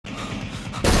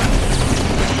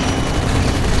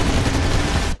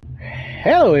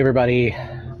Hello everybody,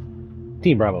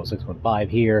 Team Bravo 615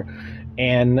 here,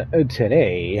 and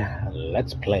today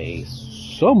let's play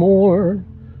some more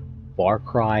Far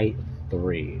Cry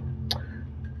 3.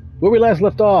 Where we last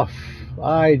left off,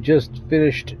 I just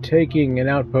finished taking an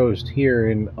outpost here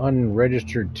in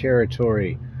unregistered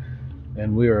territory,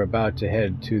 and we are about to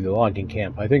head to the logging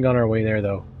camp. I think on our way there,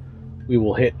 though, we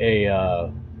will hit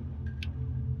a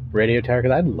radio tower,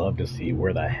 because I'd love to see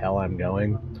where the hell I'm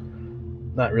going.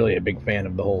 Not really a big fan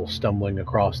of the whole stumbling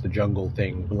across the jungle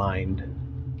thing blind.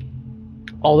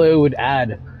 Although it would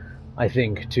add, I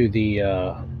think, to the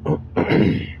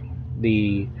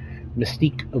the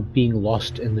mystique of being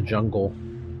lost in the jungle.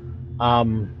 I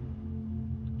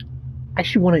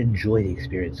actually want to enjoy the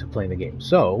experience of playing the game.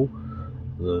 So,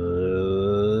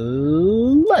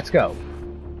 let's go.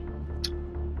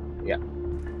 Yeah.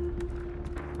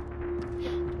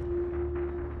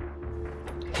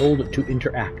 Hold to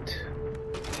interact.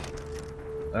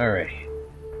 Alright.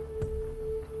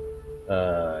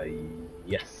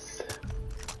 Yes.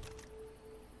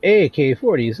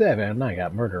 AK-47, I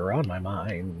got murder on my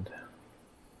mind.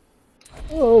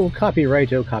 Oh,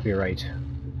 copyright, oh, copyright.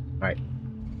 Alright,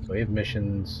 so we have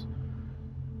missions.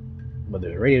 But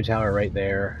there's a radio tower right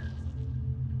there.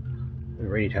 There's a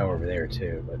radio tower over there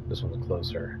too, but this one's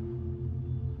closer.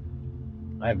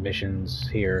 I have missions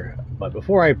here, but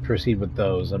before I proceed with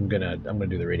those, I'm gonna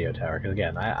do the radio tower, because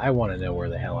again, I want to know where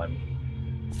the hell I'm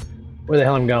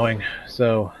going.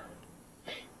 So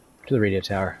to the radio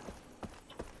tower.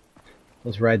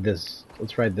 Let's ride this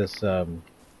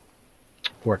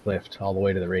forklift all the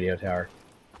way to the radio tower.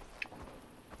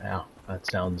 Now that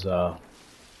sounds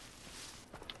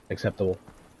acceptable.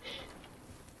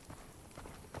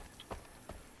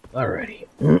 Alrighty.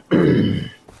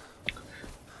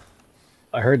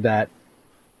 I heard that.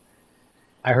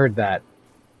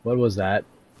 What was that?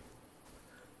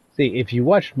 See, if you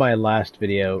watched my last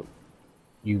video,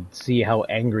 you'd see how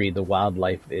angry the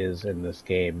wildlife is in this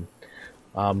game.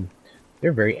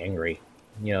 They're very angry.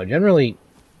 You know, generally,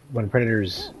 when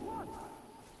predators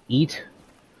eat,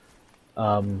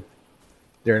 they're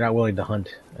not willing to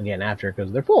hunt again after,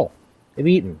 because they're full. They've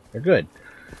eaten. They're good.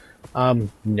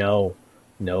 No,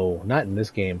 not in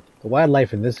this game. The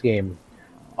wildlife in this game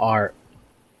are...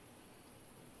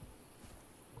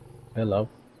 Hello.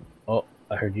 Oh,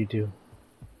 I heard you too.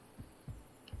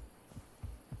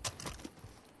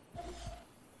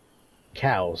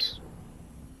 Cows.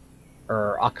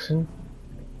 Or oxen.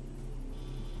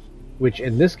 Which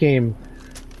in this game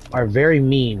are very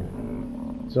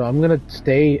mean. So I'm gonna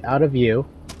stay out of view.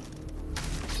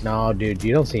 No, dude,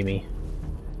 you don't see me.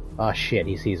 Oh shit,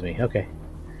 he sees me. Okay.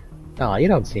 No, you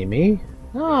don't see me.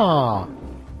 Oh.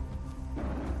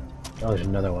 Oh, there's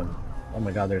another one. Oh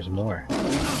my god, there's more.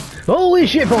 Holy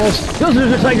shit balls! Those are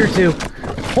the tiger too!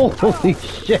 Holy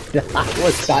shit! I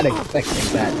was not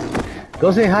expecting that.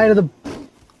 Go say hi to the...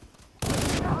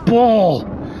 Bull!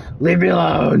 Leave me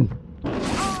alone!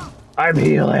 I'm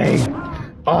healing!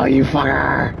 Oh, you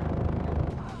fucker!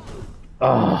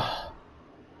 Oh.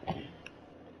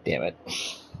 Damn it.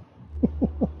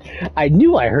 I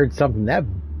knew I heard something. That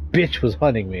bitch was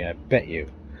hunting me, I bet you.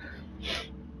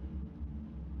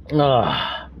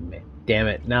 Oh, man. Damn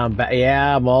it. Now I'm back.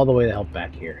 Yeah, I'm all the way the hell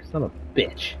back here. Son of a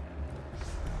bitch.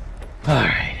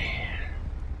 Alright.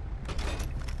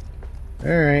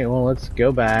 Alright, well, let's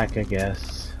go back, I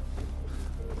guess.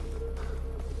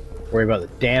 Worry about the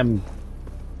damn...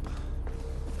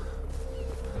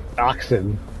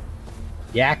 oxen.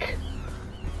 Yak?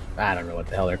 I don't know what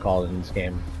the hell they're called in this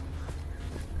game.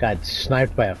 Got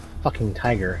sniped by a fucking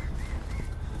tiger.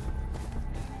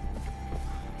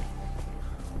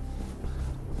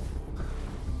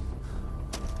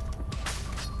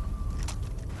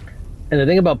 And the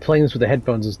thing about playing this with the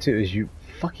headphones is you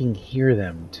fucking hear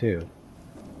them too.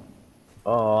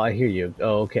 Oh, I hear you.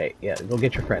 Oh, okay. Yeah, go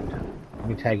get your friend. Let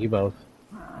me tag you both.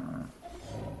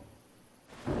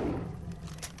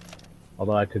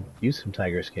 Although I could use some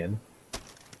tiger skin.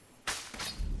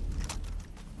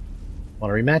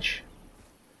 Want a rematch?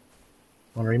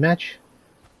 Want a rematch?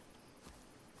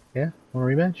 Yeah?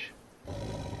 Want a rematch?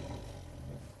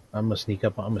 I'm gonna sneak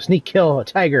up. I'm gonna sneak kill a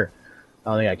tiger.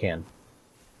 I don't think I can.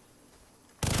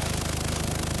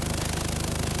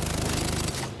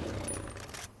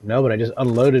 No, but I just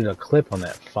unloaded a clip on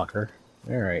that fucker.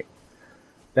 Alright.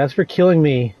 That's for killing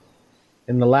me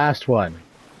in the last one.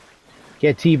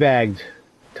 Get teabagged,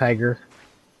 tiger.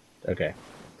 Okay.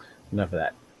 Enough of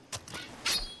that.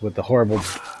 With the horrible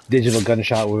digital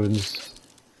gunshot wounds.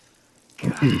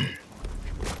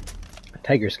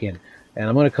 Tiger skin. And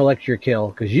I'm going to collect your kill,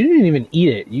 because you didn't even eat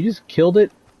it. You just killed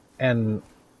it and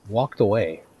walked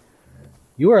away.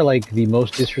 You are like the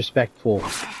most disrespectful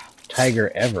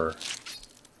tiger ever.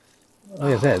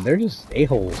 Like I said, they're just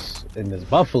a-holes in this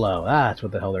buffalo. Ah, that's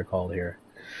what the hell they're called here.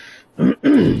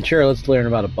 Sure, let's learn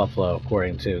about a buffalo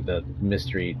according to the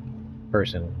mystery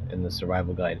person in the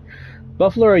survival guide.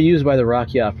 Buffalo are used by the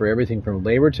Rakia for everything from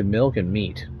labor to milk and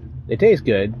meat. They taste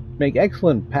good, make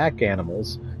excellent pack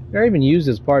animals. They're even used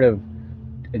as part of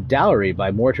a dowry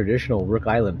by more traditional Rook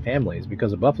Island families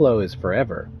because a buffalo is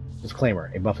forever.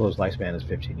 Disclaimer, a buffalo's lifespan is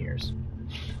 15 years.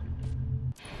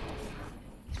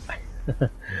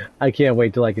 I can't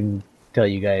wait till I can tell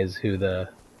you guys who the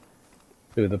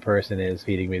person is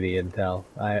feeding me the intel.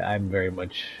 I'm very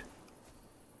much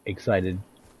excited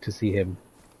to see him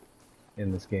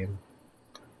in this game.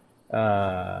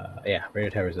 Yeah,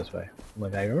 radio tower's this way.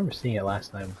 Like, I remember seeing it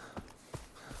last time.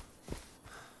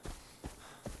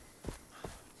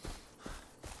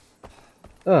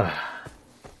 Ugh.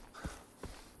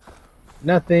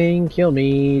 Nothing, kill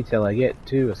me till I get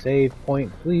to a save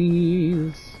point,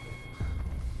 please.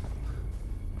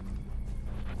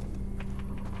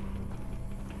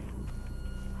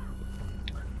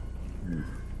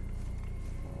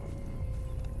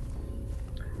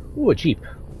 Ooh, a Jeep.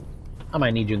 I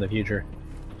might need you in the future.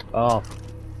 Oh,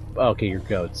 okay, you're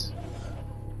goats.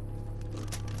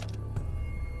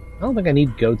 I don't think I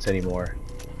need goats anymore.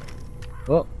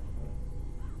 Well,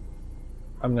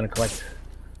 I'm gonna collect,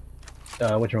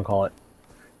 whatchamacallit,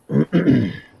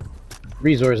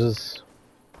 resources.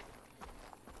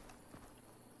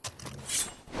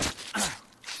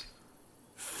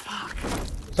 Fuck.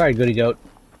 Sorry, goody goat.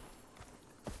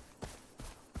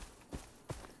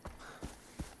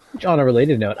 Which, on a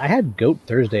related note, I had goat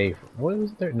Thursday. What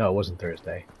was there? No, it wasn't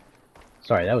Thursday.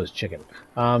 Sorry, that was chicken.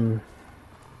 Oh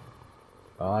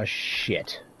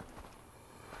shit.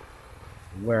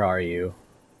 Where are you?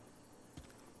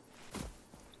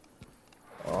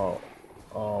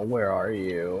 Oh, where are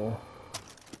you?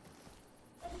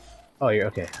 Oh, you're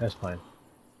okay. That's fine.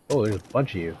 Oh, there's a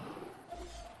bunch of you.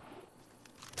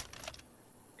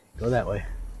 Go that way.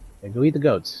 Yeah, go eat the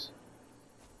goats.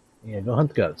 Yeah, go hunt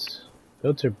the goats.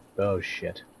 Goats are... Oh,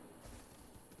 shit.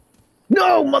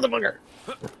 No, motherfucker!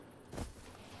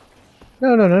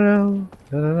 No, no, no, no.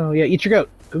 No, no, no. Yeah, eat your goat.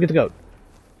 Go get the goat.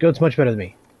 Goat's much better than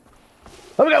me.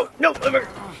 Let me go! No! Let me...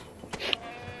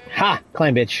 Ha!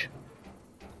 Climb, bitch.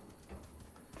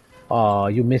 Aw,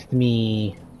 you missed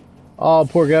me. Oh,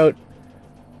 poor goat.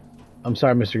 I'm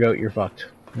sorry, Mr. Goat. You're fucked.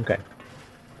 Okay.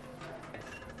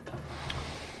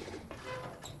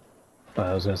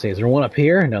 I was gonna say, is there one up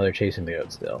here? No, they're chasing the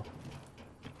goat still.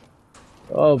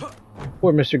 Oh,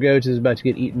 poor Mr. Goat is about to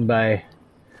get eaten by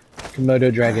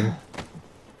Komodo dragon.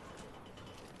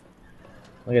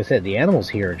 Like I said, the animals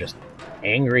here are just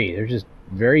angry. They're just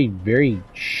very, very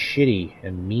shitty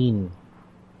and mean.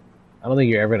 I don't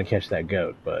think you're ever gonna catch that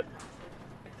goat, but...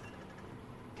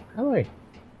 How do I...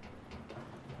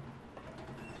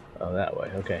 Oh, that way,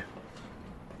 okay.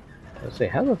 Let's see,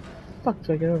 how the fuck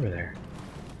do I get over there?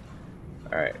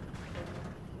 Alright.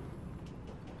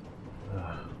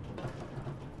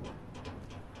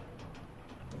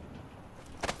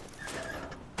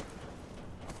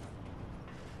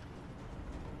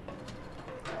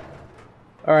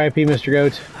 R.I.P. Mr.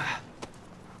 Goat.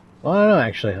 Well, I don't know,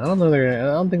 actually. I don't know they're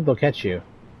gonna, I don't think they'll catch you.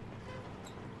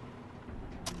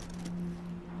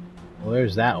 Well,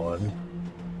 there's that one.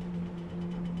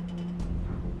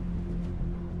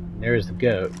 There's the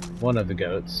goat. One of the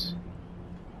goats.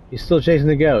 He's still chasing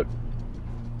the goat.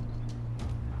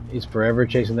 He's forever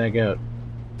chasing that goat.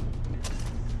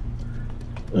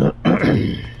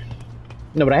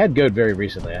 No, but I had goat very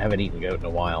recently. I haven't eaten goat in a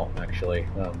while, actually.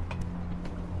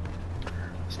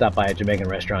 Stopped by a Jamaican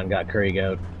restaurant, got curry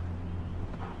goat.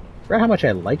 Forgot how much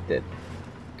I liked it.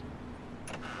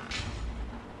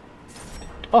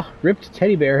 Oh, ripped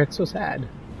teddy bear. It's so sad.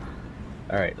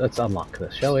 Alright, let's unlock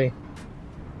this, shall we?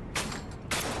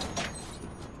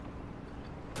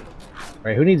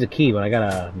 Alright, who needs a key when I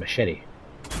got a machete?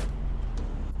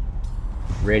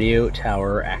 Radio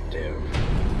tower active.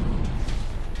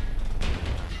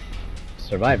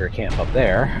 Survivor camp up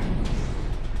there.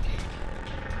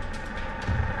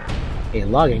 A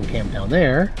logging camp down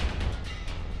there.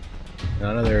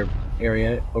 Another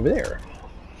area over there.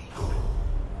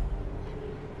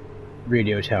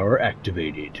 Radio tower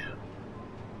activated.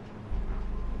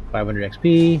 500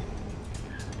 XP.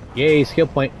 Yay, skill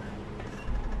point.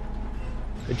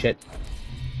 Good shit.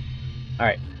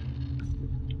 Alright.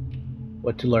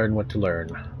 What to learn, what to learn.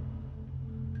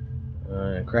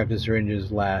 Crafted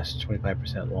syringes last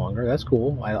 25% longer. That's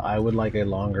cool. I would like a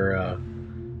longer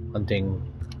hunting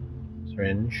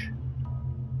syringe.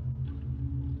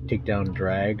 Take down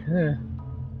drag.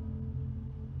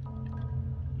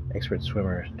 Expert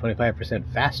swimmer,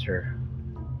 25% faster.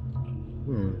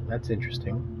 That's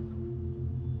interesting.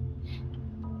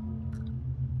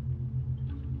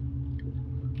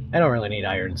 I don't really need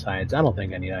iron sides. I don't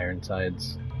think I need iron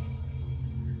sides.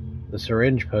 The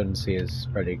syringe potency is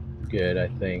pretty good, I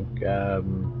think.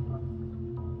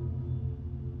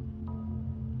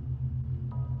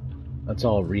 That's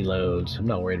all reloads. I'm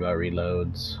not worried about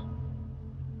reloads.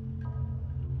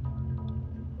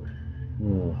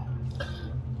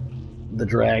 The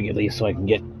drag, at least, so I can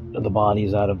get the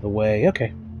bodies out of the way.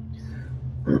 Okay.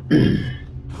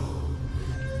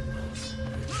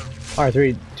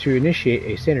 R3, to initiate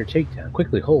a standard takedown,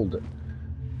 quickly hold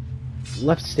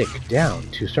left stick down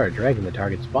to start dragging the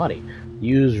target's body.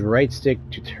 Use right stick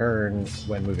to turn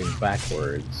when moving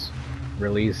backwards.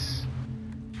 Release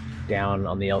down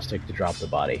on the L stick to drop the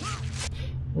body.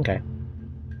 Okay.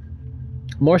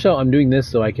 More so, I'm doing this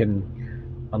so I can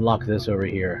unlock this over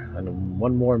here. And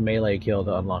one more melee kill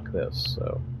to unlock this,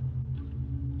 so.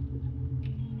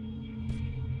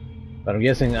 But I'm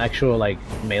guessing actual, like,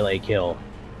 melee kill.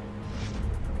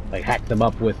 Like, hack them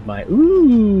up with my...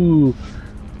 Ooh!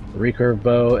 Recurve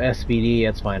bow, SVD,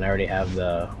 that's fine. I already have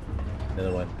the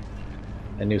other one.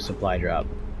 A new supply drop.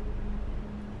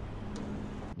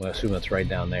 I'm gonna assume that's right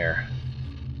down there.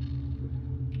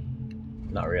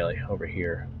 Not really, over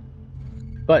here.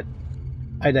 But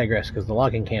I digress, because the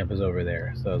logging camp is over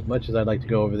there. So as much as I'd like to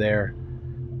go over there,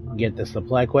 get the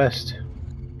supply quest,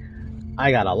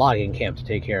 I got a logging camp to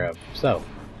take care of. So,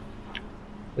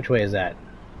 which way is that?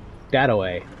 That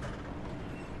way.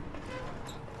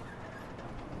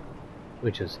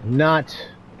 Which is not...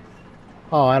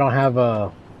 Oh, I don't have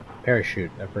a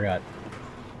parachute. I forgot.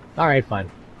 Alright,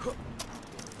 fine. I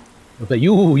was like,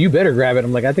 you better grab it.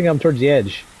 I'm like, I think I'm towards the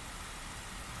edge.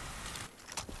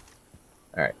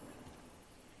 Alright.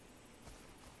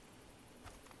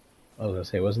 I was gonna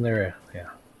say, wasn't there a... Yeah.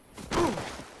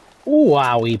 Ooh,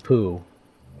 wowie poo.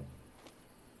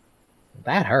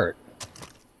 That hurt.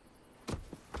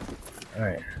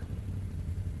 Alright.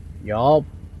 Y'all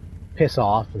piss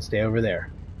off and stay over there.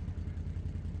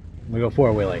 We go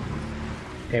four-wheeling.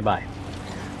 Okay, bye.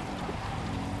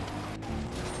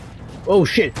 Oh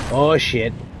shit! Oh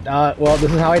shit! Well,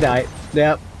 this is how I die.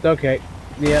 Yep. Okay.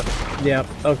 Yep.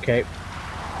 Okay.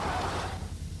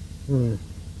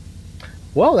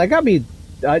 Well, that got me.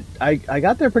 I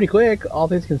got there pretty quick, all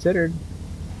things considered.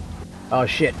 Oh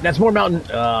shit! That's more mountain.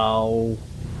 Oh.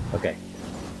 Okay.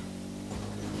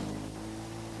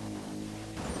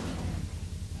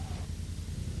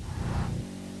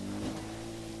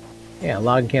 Yeah,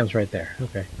 logging camp's right there.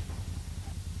 Okay.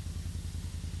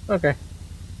 Okay.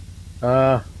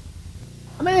 I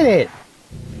made it!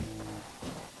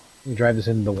 Let me drive this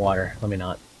into the water. Let me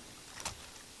not.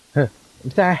 Huh.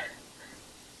 I'm sorry.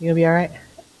 You gonna be alright?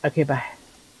 Okay, bye.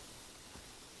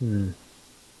 I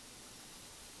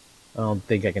don't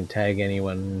think I can tag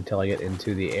anyone until I get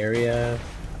into the area.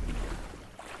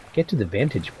 Get to the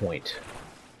vantage point.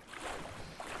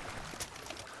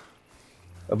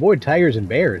 Avoid tigers and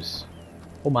bears.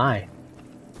 Oh my.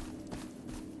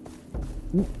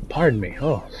 Pardon me.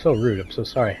 Oh, so rude. I'm so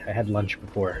sorry. I had lunch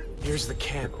before. Here's the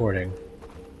camp. Recording.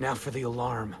 Now for the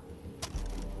alarm.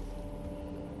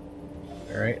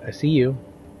 Alright, I see you.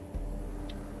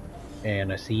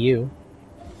 And I see you.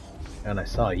 And I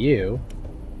saw you.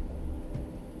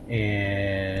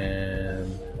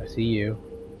 And I see you.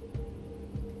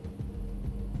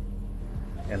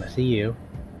 And I see you.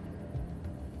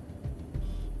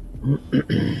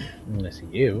 And I see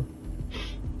you.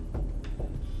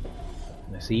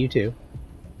 And I see you too.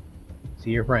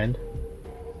 See your friend.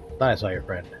 Thought I saw your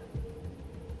friend.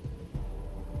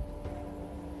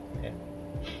 Yeah.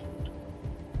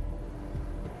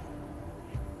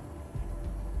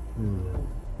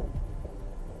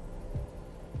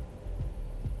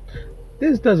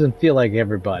 This doesn't feel like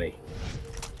everybody.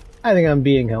 I think I'm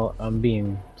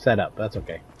being set up. That's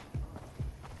okay.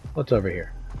 What's over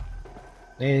here?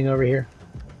 Anything over here?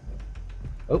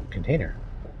 Oh, container.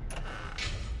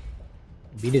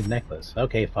 Beaded necklace.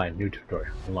 Okay, fine. New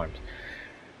tutorial. Alarms.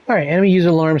 Alright, enemy use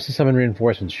alarms to summon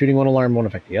reinforcements. Shooting one alarm won't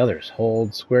affect the others.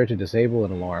 Hold square to disable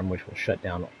an alarm, which will shut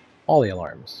down all the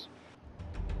alarms.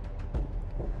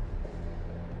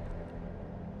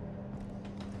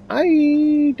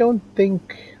 I don't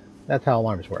think that's how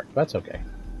alarms work. That's okay.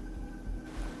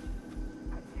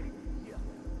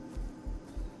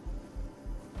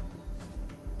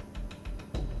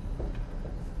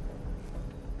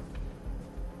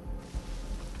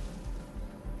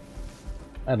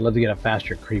 I'd love to get a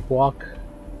faster creep walk.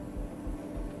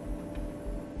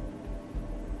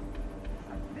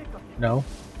 No?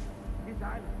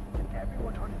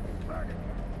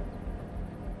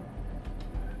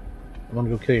 I'm gonna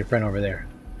go kill your friend over there.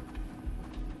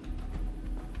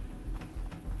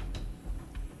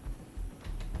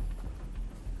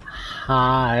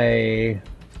 Hi.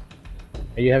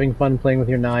 Are you having fun playing with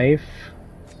your knife?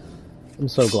 I'm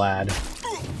so glad.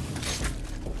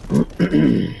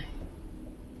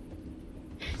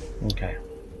 Okay.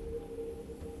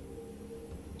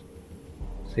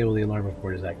 Disable the alarm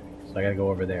before it is activated. So I gotta go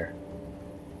over there.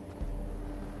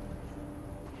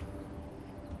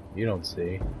 You don't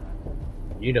see.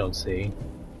 You don't see.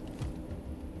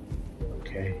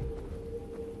 Okay.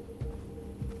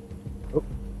 Oh,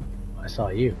 I saw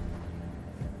you.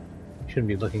 You shouldn't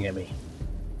be looking at me.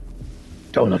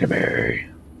 Don't look at me!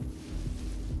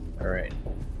 Alright.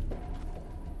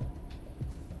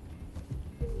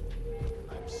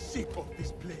 I'm sick of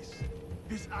this place.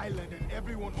 This island and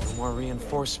everyone No more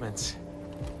reinforcements.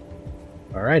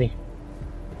 Alrighty.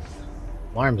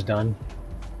 Alarm's done.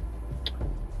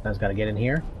 Now it's gotta get in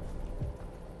here.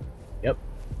 Yep.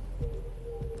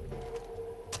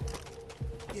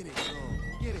 Get it, John.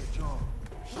 Get it, John.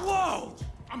 Whoa!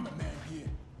 I'm the man here.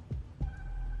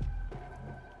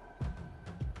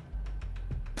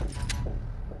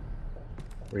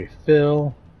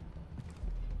 Refill.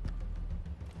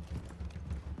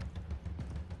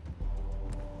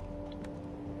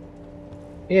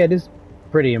 Yeah, it is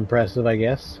pretty impressive, I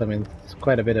guess. I mean, it's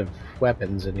quite a bit of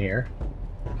weapons in here.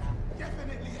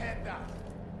 Definitely had that.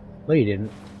 No, you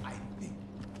didn't. I think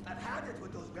I've had it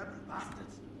with those rebel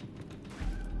bastards.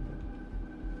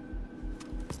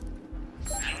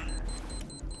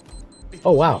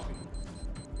 Oh, wow.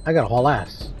 I got a whole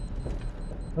ass.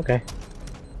 Okay.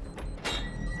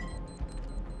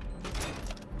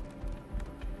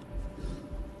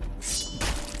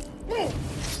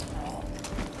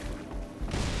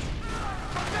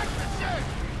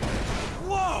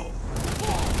 Whoa!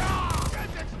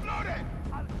 It's exploded!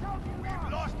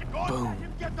 We've lost the gun. Boom. Let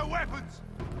him get the weapons.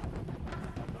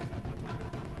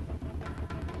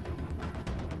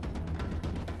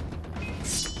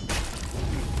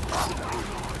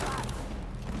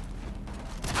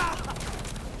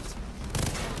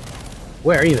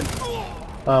 Where even?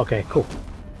 Oh, okay, cool.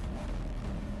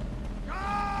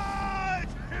 Guys!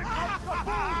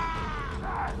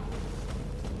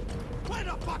 Where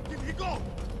the fuck did he go?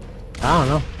 I don't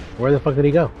know. Where the fuck did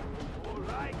he go?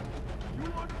 Alright. You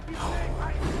want to be playing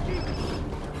hide and seek?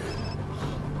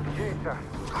 Jesus,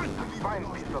 fine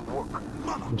piece of work.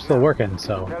 I'm still working,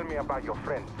 so... Tell me about your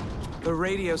friend. The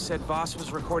radio said Voss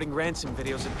was recording ransom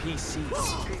videos of PCs.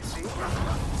 PC?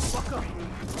 Fuck up.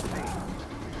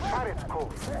 Pirates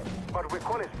Cove, but we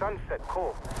call it Sunset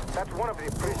Cove. That's one of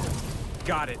the prisons.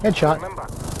 Got it. Headshot. Remember,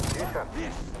 Jason,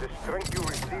 the strength you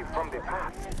receive from the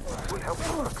past will help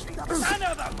you succeed.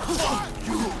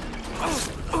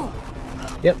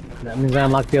 Yep, that means I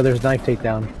unlocked the other's knife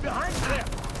takedown.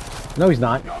 No, he's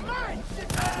not.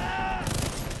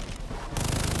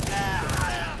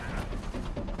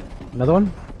 Another one?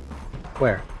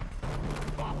 Where?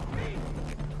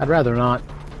 I'd rather not.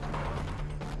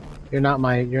 You're not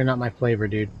my flavor,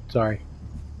 dude. Sorry.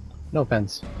 No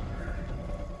offense.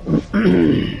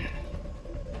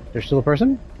 There's still a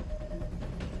person?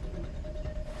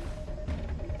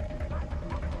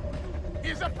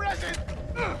 Here's a present!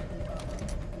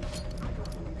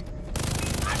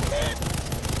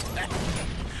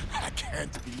 I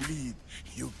can't believe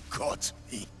you got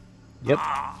me. Yep.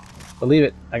 Believe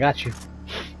it. I got you.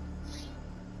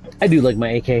 I do like my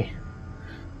AK.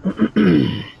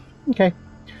 Okay.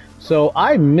 So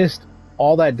I missed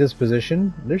all that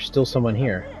disposition. There's still someone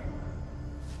here.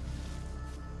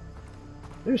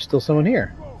 There's still someone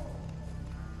here.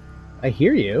 I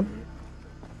hear you.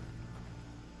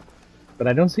 But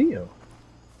I don't see you.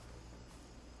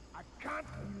 I can't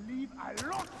believe I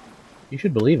lost You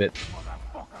should believe it. you,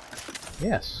 motherfucker.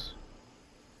 Yes.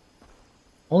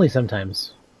 Only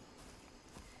sometimes.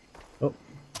 Oh,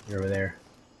 you're over there.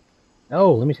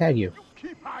 Oh, let me tag you.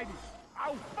 Keep hiding.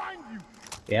 I'll find you.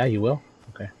 Yeah, you will?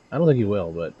 Okay. I don't think you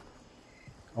will, but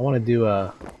I want to do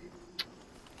a...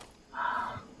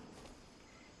 I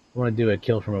want to do a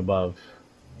kill from above.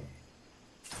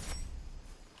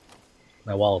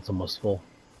 My wallet's almost full.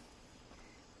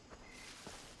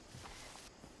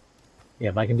 Yeah,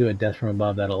 if I can do a death from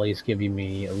above, that'll at least give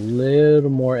me a little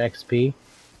more XP.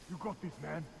 You got this,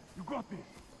 man. You got this.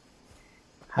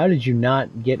 How did you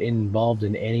not get involved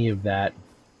in any of that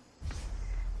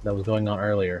was going on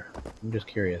earlier? I'm just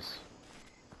curious.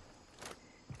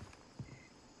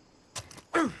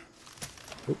 Oop.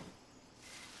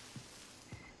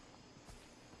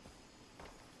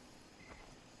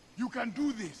 You can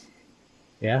do this.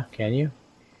 Yeah, can you?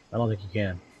 I don't think you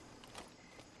can.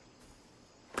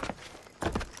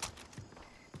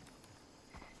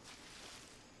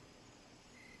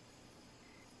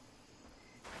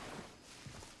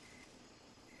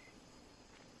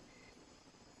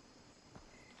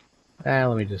 Ah,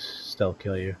 let me just stealth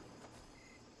kill you.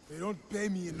 They don't pay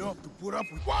me enough to put up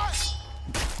with what?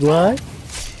 What?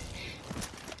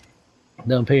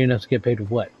 Don't pay you enough to get paid with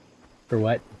what? For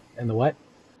what? And the what?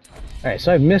 Alright,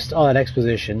 so I've missed all that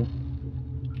exposition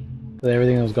with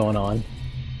everything that was going on.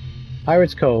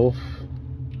 Pirates Cove,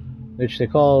 which they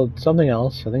called something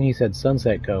else. I think he said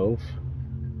Sunset Cove.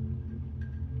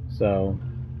 So...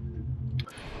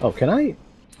 Oh, can I...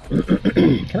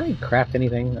 can I craft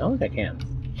anything? I don't think I can.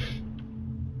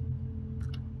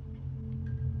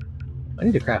 I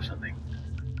need to craft something.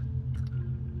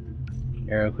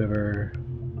 Arrow quiver...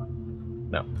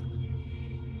 No.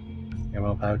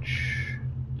 Ammo pouch...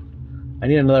 I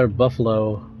need another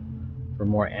buffalo for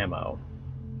more ammo.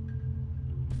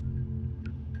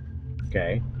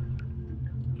 Okay.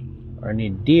 Or I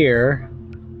need deer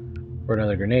for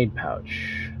another grenade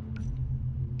pouch.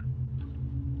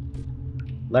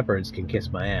 Leopards can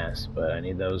kiss my ass, but I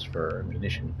need those for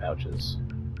munition pouches.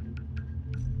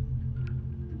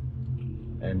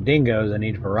 And dingoes I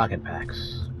need for rocket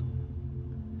packs.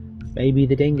 Baby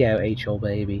the dingo, H-hole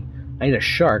baby. I need a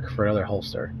shark for another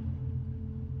holster.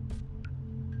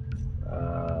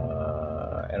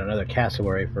 And another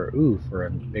cassowary for a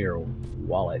bigger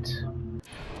wallet.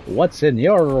 What's in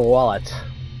your wallet?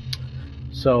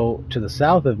 So to the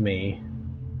south of me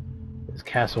is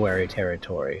cassowary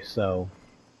territory. So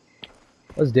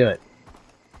let's do it.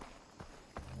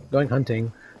 Going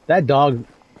hunting. That dog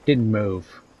didn't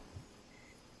move.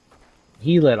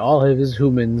 He let all of his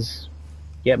humans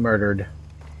get murdered.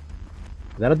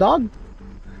 Is that a dog?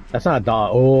 That's not a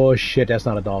dog. Oh shit, that's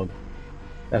not a dog.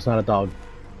 That's not a dog.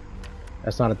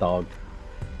 That's not a dog.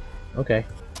 Okay.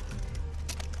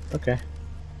 Okay.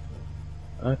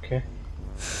 Okay.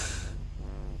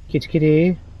 Kitty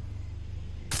kitty.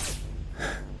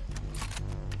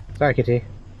 Sorry, kitty.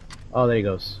 Oh, there he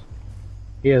goes.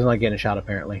 He doesn't like getting shot,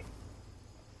 apparently.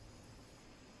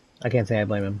 I can't say I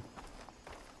blame him.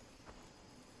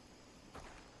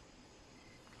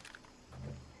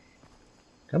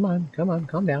 Come on, come on,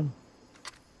 calm down.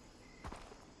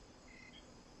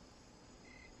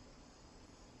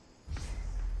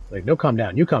 Like, no, calm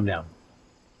down. You calm down.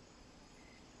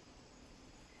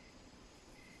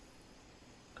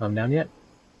 Calm down yet?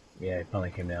 Yeah, he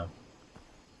finally came down.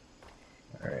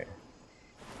 Alright.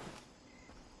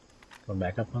 Going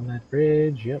back up on that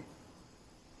bridge. Yep.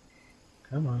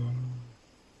 Come on.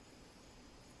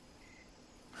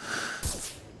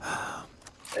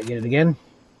 Did I get it again?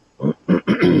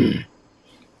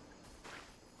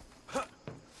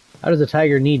 How does a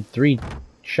tiger need 3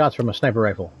 shots from a sniper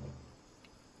rifle?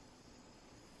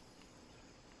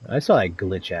 I saw that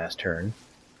glitch ass turn.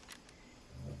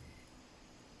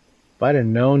 If I'd have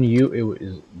known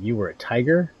you were a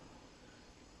tiger,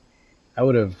 I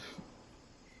would have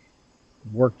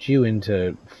worked you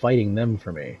into fighting them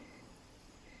for me.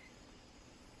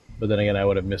 But then again, I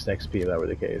would have missed XP if that were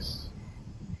the case.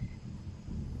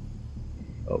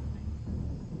 Oh.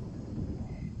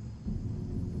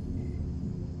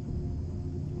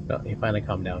 No, he finally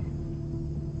calmed down.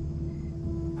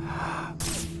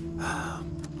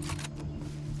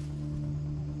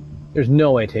 There's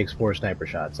no way it takes 4 sniper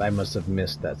shots. I must have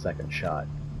missed that second shot.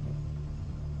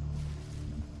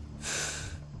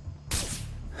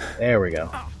 There we go.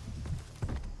 I'm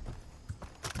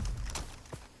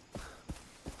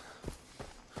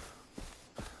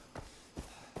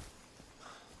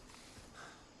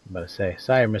about to say,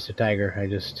 sorry, Mr. Tiger. I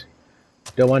just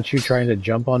don't want you trying to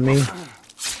jump on me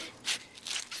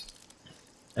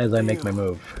as I make my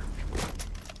move.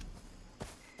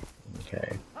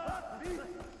 Okay.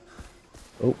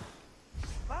 Oh.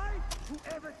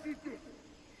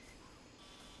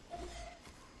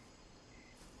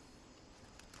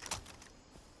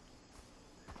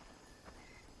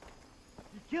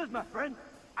 He killed my friend.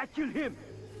 I killed him.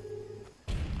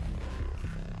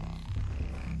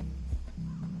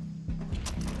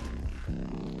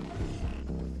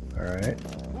 All right.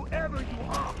 Whoever you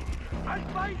are, I'll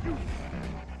find you.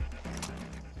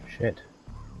 Shit.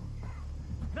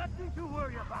 Nothing to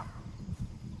worry about.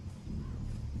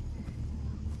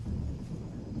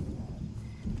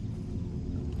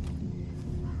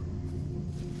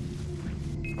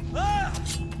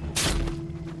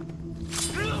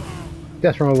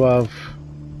 Death from above.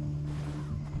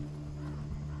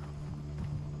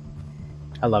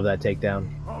 I love that takedown.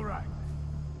 All right,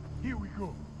 here we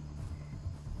go.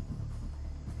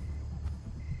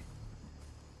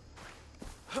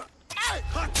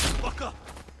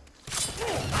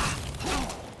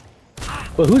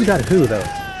 Well, who's got who, though?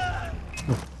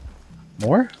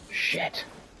 More? Shit.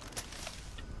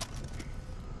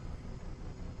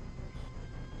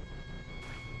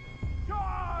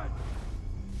 Charge!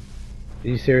 Did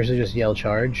you seriously just yell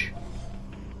charge?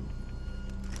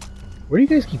 Where do you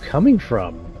guys keep coming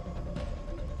from?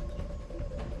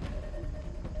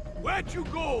 Where'd you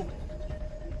go?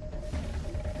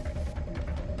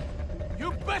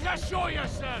 You better show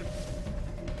yourself!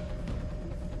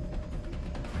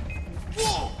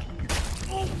 Whoa!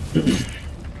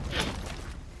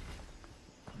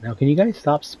 Now, can you guys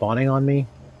stop spawning on me?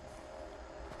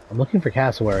 I'm looking for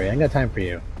cassowary. I ain't got time for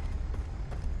you.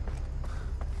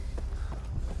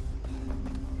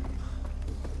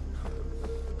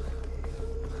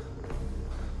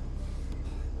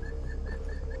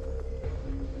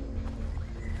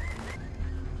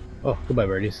 Oh, goodbye,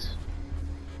 birdies.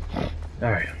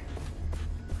 Alright.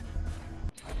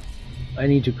 I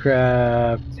need to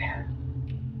craft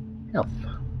health.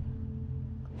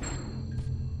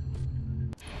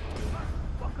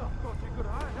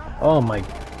 Oh my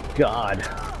god.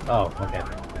 Oh, okay.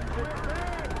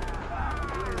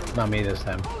 Not me this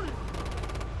time.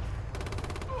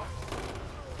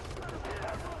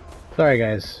 Sorry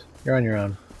guys, you're on your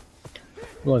own.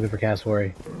 I'm looking for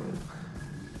cassowary.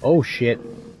 Oh shit.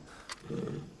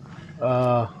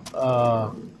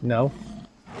 No.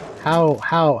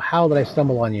 How did I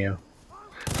stumble on you?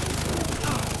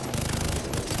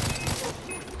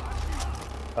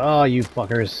 Oh, you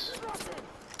fuckers.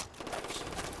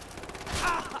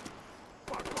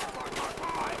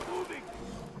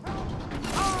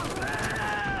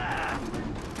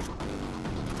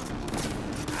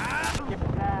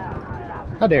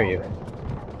 How dare you?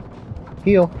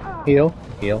 Heal, heal,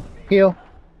 heal, heal.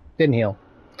 Didn't heal.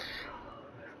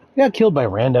 Got killed by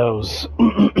randos.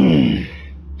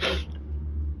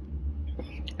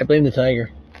 I blame the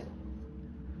tiger.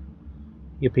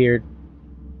 He appeared.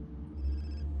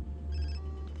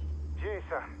 Jason,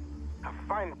 a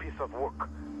fine piece of work.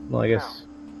 Well, I guess.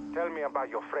 Now, tell me about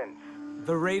your friends.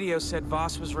 The radio said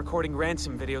Voss was recording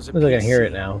ransom videos at Looks like I can hear PC.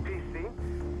 it now. PC?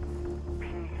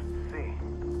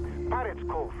 PC. Pirates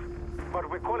Cove. But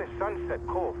we call it Sunset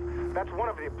Cove. That's one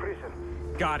of the prisons.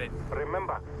 Got it.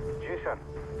 Remember, Jason,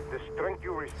 the strength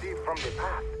you receive from the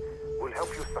path will help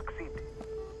you succeed.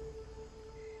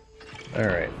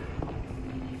 Alright.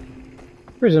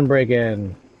 Prison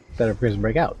break-in instead of prison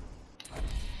break-out.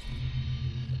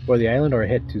 For the island or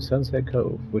head to Sunset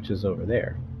Cove, which is over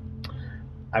there.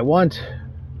 I want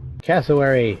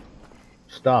cassowary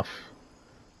stuff.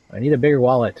 I need a bigger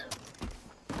wallet.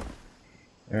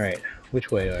 Alright,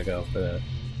 which way do I go for that?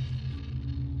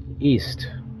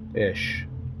 East-ish.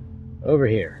 Over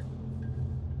here.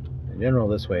 In general,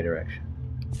 this way direction.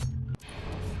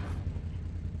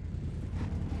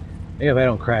 If I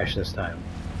don't crash this time.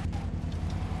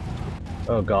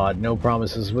 Oh god, no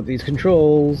promises with these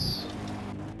controls.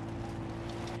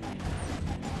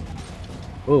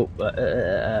 Oh, well,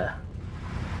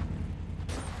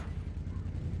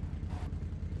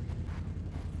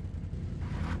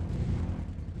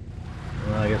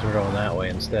 I guess we're going that way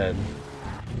instead.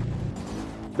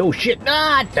 Oh shit!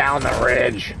 Ah, down the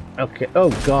ridge. Okay. Oh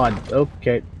god.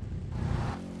 Okay.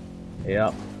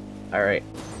 Yep. All right.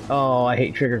 Oh, I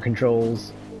hate trigger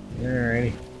controls.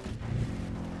 Alrighty.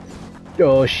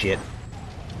 Oh shit.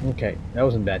 Okay, that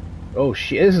wasn't bad. Oh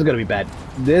shit, this is gonna be bad.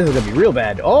 This is gonna be real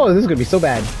bad. Oh, this is gonna be so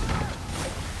bad.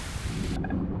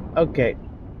 Okay.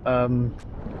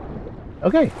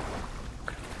 Okay.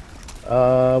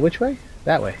 Which way?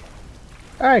 That way.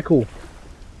 Alright, cool.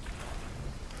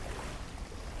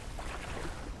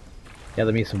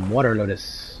 Gather me some water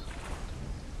lotus.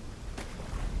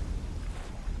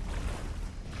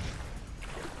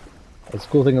 That's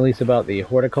the cool thing, at least, about the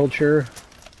horticulture.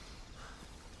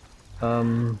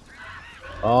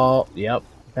 Oh, yep.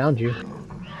 Found you.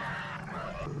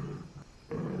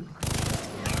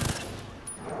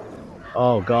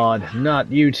 Oh god,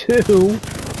 not you too!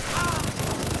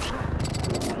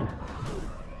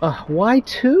 Why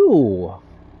two?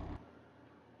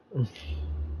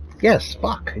 Yes,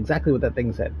 fuck. Exactly what that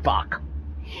thing said. Fuck.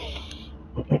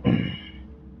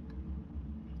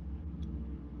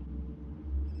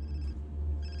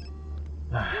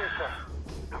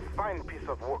 A fine piece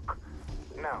of work.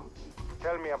 Now,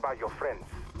 tell me about your friends.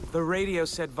 The radio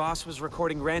said Voss was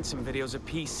recording ransom videos at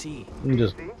PC. You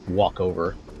just walk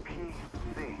over.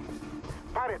 PC.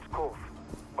 Pirates Cove.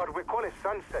 But we call it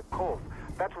Sunset Cove.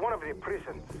 That's one of the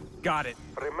prisons. Got it.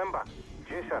 Remember,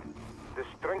 Jason, the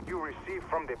strength you receive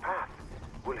from the path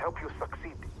will help you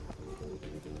succeed.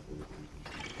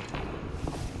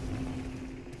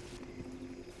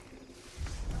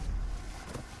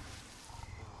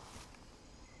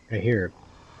 I hear...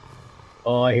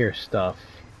 Oh, I hear stuff.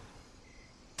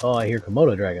 Oh, I hear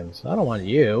Komodo dragons. I don't want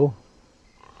you.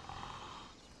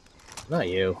 Not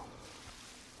you.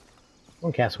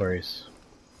 One cassowaries.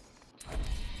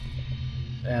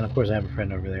 And of course I have a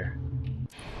friend over there.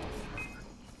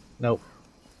 Nope.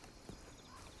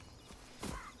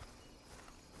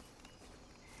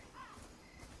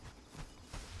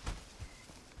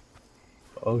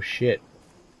 Oh shit.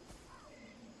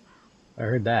 I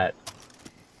heard that.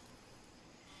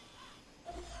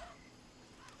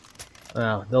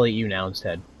 Oh, they'll eat you now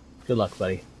instead. Good luck,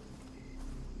 buddy.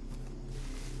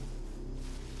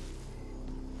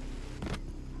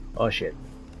 Oh shit.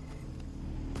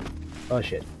 Oh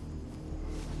shit.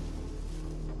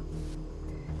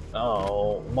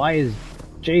 Oh, why is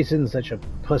Jason such a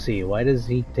pussy? Why does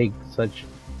he take such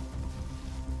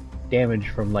damage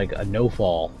from like a no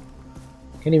fall?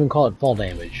 Can't even call it fall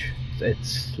damage.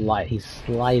 He's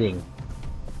sliding.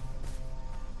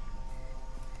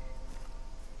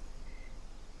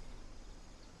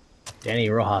 Danny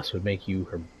Rojas would make you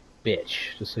her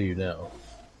bitch, just so you know.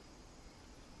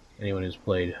 Anyone who's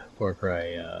played Far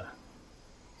Cry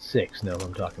 6 knows what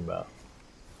I'm talking about.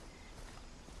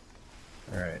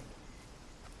 Alright.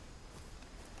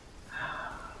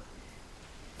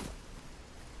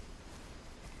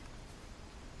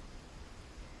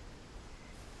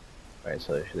 Alright,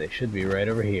 so they should be right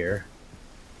over here.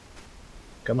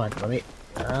 Come on, come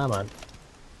on.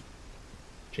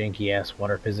 Janky ass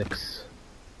water physics.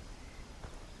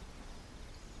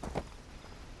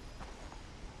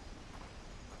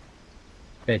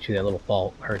 Bet you that little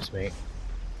fall hurts me.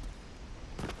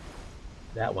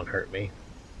 That one hurt me.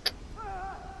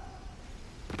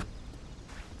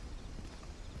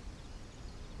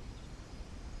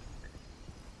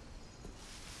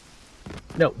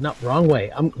 No, not wrong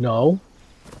way. No.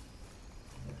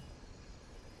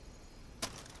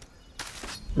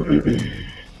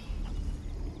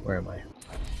 Where am I?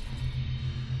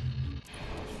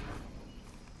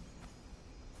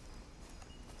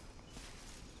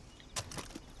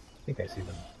 I think I see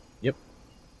them. Yep.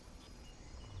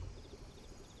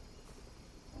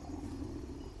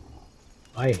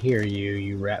 I hear you,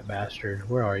 you rat bastard.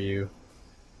 Where are you?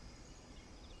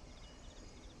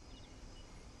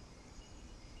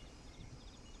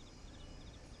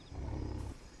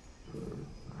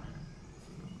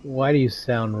 Why do you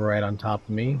sound right on top of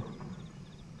me?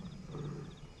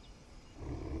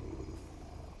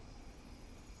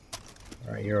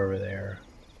 Alright, you're over there.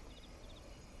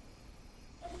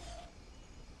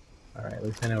 Alright, at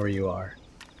least I know where you are.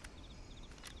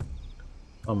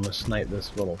 I'm gonna snipe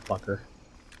this little fucker.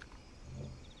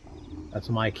 That's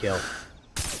my kill.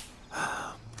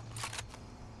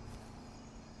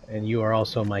 And you are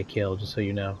also my kill, just so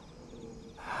you know.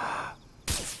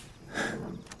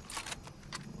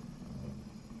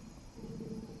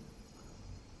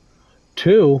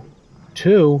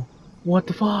 Two? What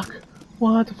the fuck?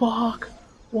 What the fuck?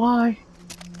 Why?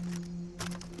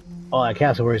 Oh, that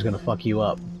cassowary's gonna fuck you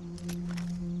up.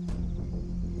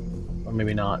 Or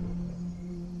maybe not.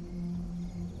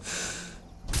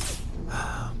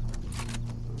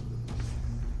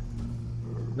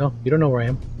 No, you don't know where I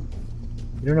am.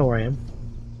 You don't know where I am.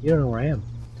 You don't know where I am.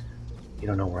 You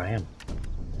don't know where I am.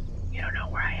 You don't know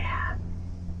where I am.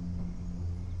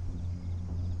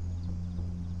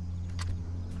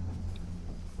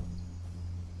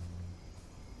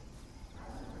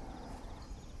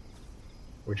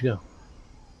 Where'd you go?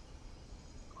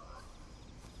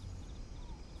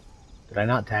 Did I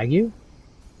not tag you?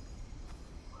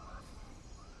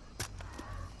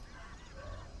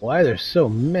 Why are there so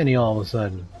many all of a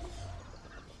sudden?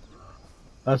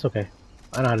 That's okay.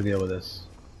 I know how to deal with this.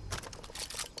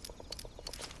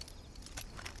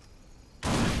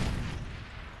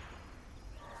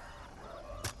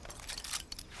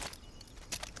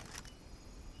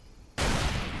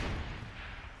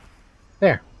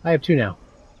 There, I have two now.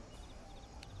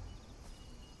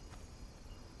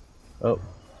 Oh.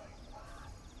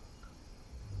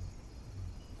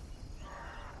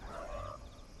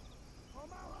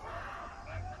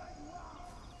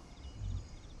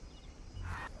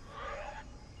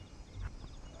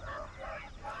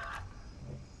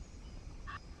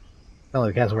 Oh,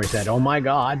 the cassowary said, "Oh my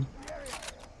god.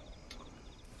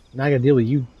 Now I gotta deal with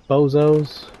you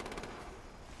bozos."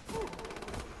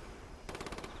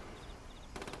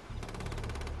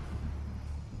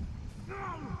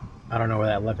 I don't know where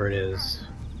that leopard is.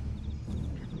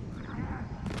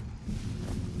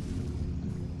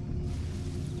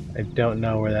 I don't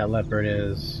know where that leopard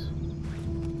is.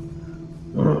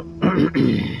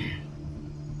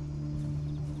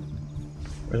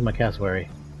 Where's my cassowary?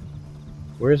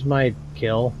 Where's my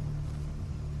kill?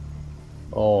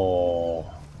 Oh.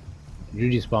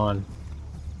 Did you despawn?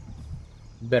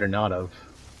 Better not have.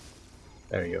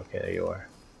 There you go. Okay, there you are.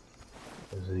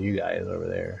 This is you guys over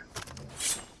there.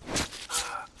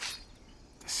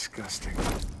 Disgusting.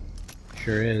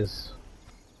 Sure is.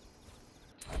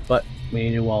 But we need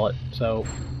a new wallet, so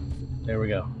there we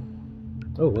go.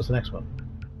 Oh, what's the next one?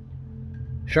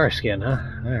 Shark skin, huh?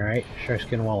 Alright, shark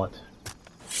skin wallet.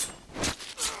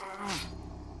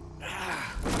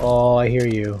 Oh, I hear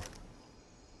you.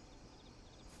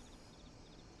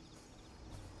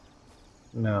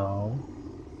 No.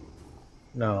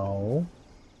 No.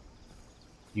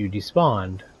 You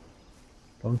despawned.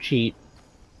 Don't cheat.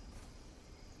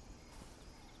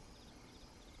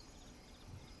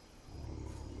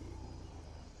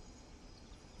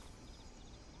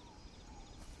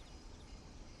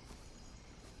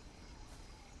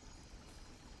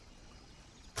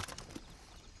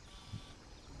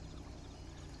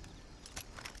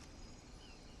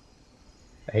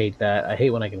 I hate that. I hate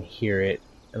when I can hear it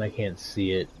and I can't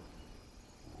see it.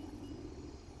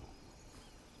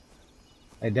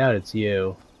 I doubt it's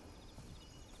you.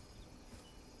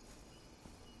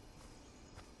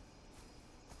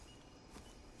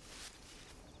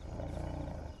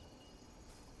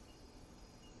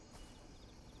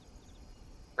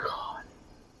 God.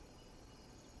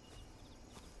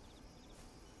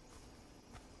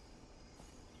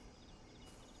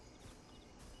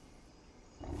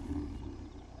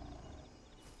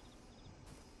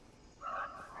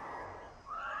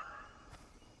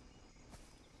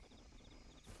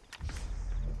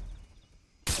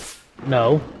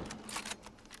 No.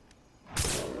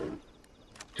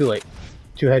 Too late.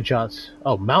 2 headshots.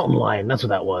 Oh, mountain lion. That's what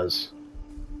that was.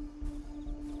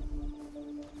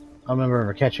 I don't remember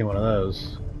ever catching one of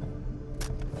those.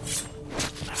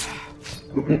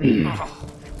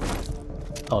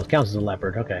 Oh, it counts as a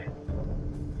leopard. Okay.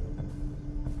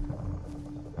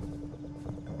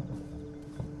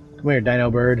 Come here, dino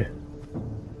bird.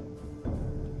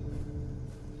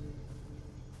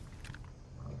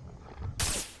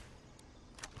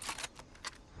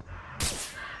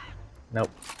 Nope.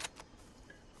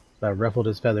 So I ruffled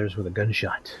his feathers with a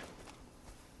gunshot.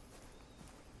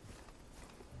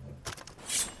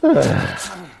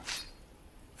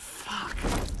 Fuck.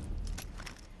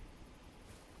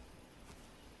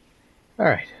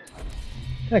 Alright.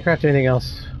 Can I craft anything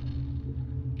else?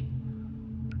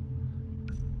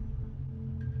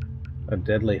 A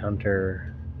deadly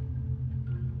hunter.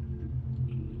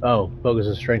 Oh,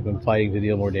 focuses strength when fighting to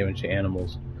deal more damage to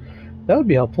animals. That would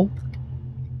be helpful.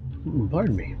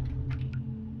 Pardon me.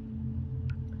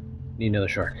 Need another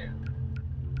shark.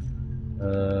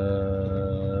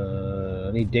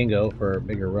 I need dingo for a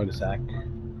bigger rucksack.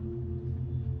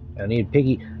 I need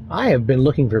piggy. I have been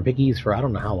looking for piggies for I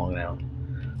don't know how long now.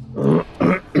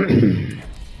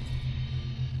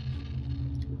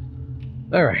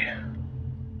 Alright.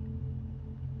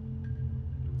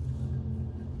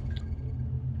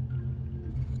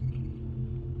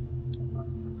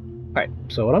 Alright,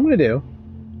 so what I'm going to do,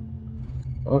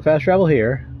 I'm going to fast travel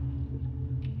here,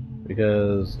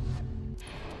 because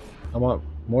I want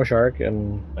more shark,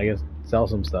 and I guess sell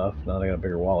some stuff, now that I got a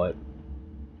bigger wallet.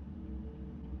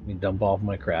 Let me dump off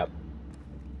my crap.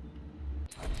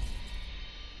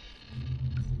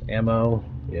 Ammo,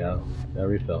 yeah, gotta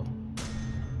refill.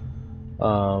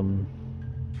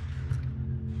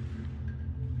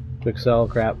 Quick sell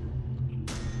crap.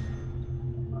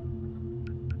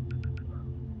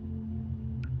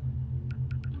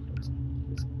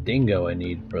 It's dingo I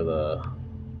need for the...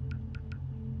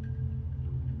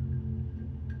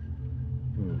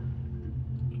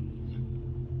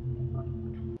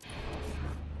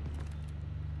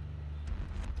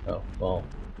 Oh, well,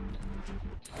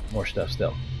 more stuff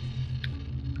still.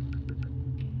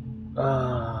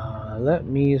 Let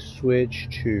me switch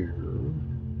to...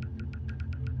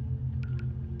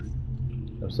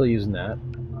 I'm still using that.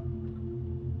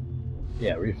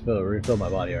 Yeah, refill my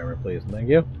body armor, please. Thank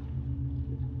you.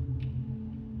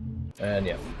 And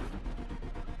yeah.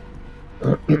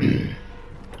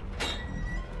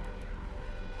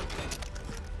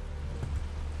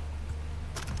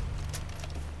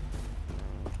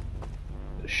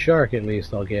 The shark, at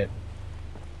least, I'll get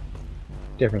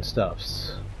different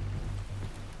stuffs.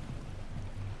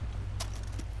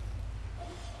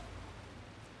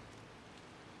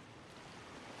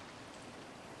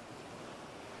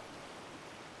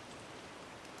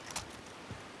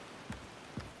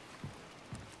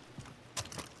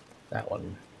 That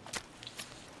one.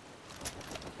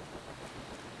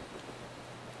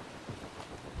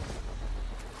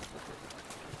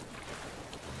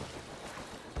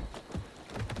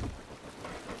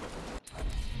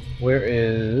 Where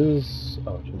is...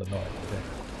 Oh, to the north. Okay.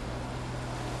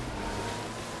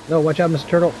 No, watch out, Mr.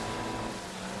 Turtle.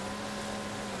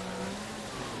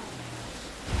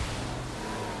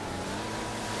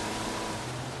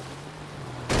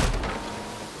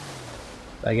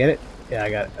 I get it? Yeah, I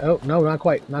got it. Oh, no, not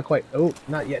quite. Not quite. Oh,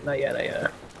 not yet, not yet, not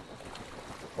yet.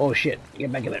 Oh, shit. Get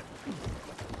back in there.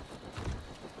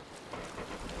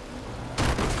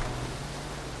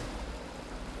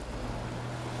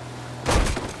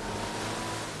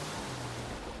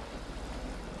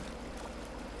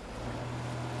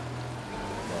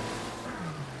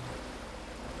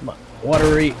 Come on.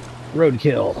 Watery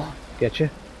roadkill. Get you?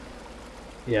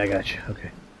 Yeah, I got you.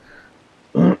 Okay.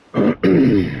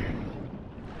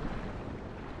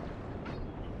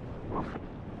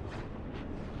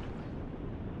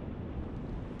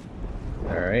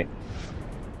 Alright.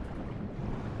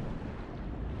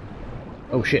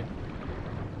 Oh shit.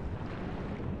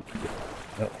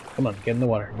 No, come on, get in the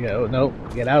water. Go, no,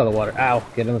 get out of the water. Ow,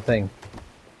 get in the thing.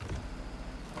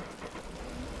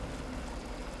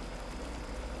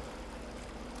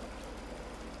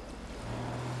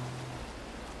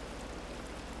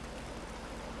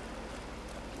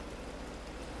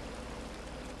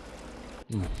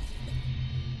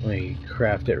 Let me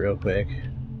craft it real quick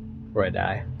before I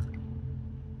die.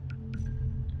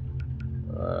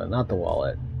 Not the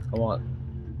wallet. I want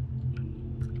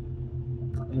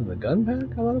the gun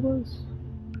pack. I thought it was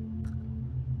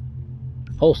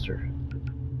holster.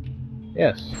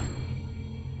 Yes.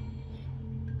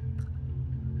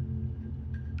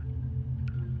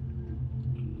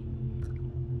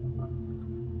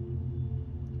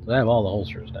 So I have all the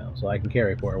holsters now, so I can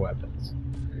carry 4 weapons.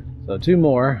 So 2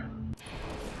 more,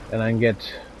 and I can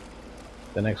get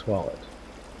the next wallet.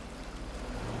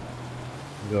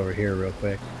 Go over here real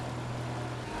quick.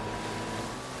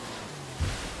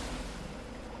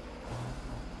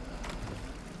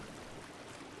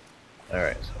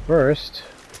 Alright, so first...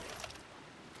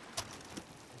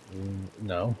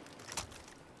 no.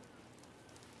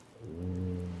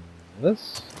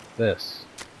 This.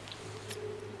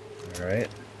 Alright.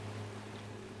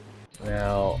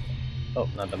 Now... oh,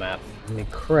 not the map. Let me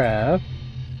craft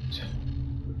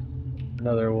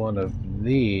another one of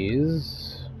these.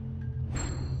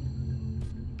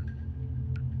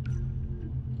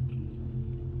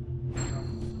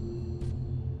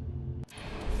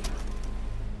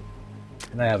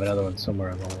 And I have another one somewhere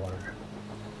in the water.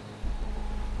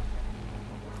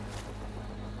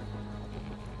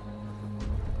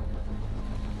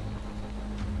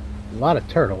 A lot of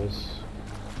turtles.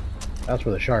 That's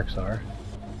where the sharks are.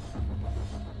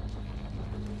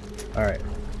 Alright.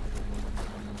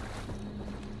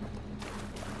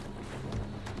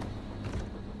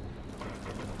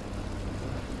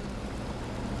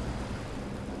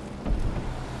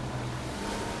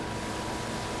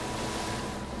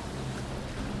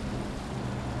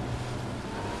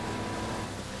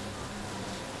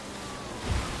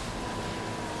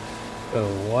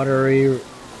 Oh, watery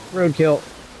roadkill.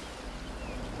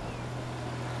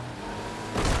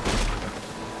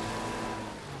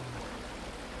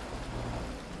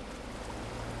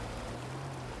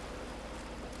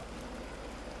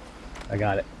 I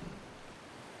got it.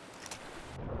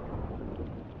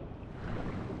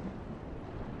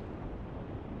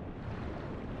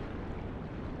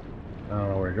 I don't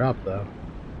know where it dropped though.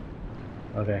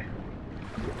 Okay.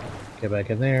 Get back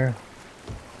in there.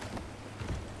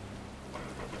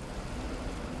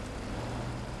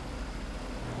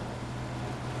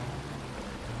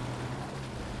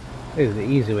 This is the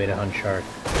easy way to hunt shark.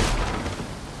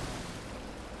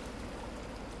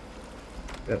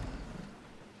 Go.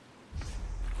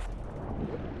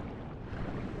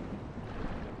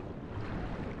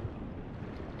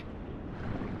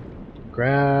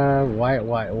 Grab. Why?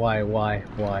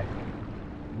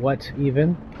 What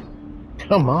even?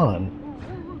 Come on.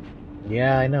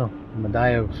 Yeah, I know. I'm gonna die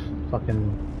of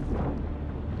fucking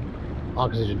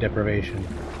oxygen deprivation.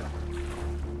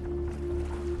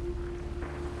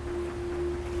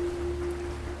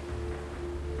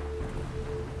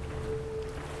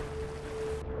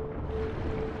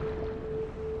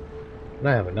 And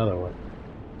I have another one.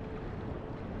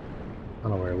 I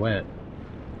don't know where it went.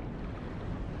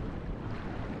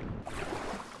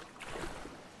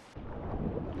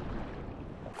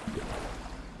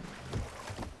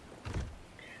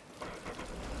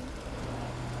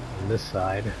 On this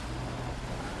side.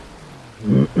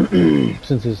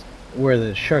 Since it's where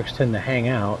the sharks tend to hang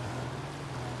out.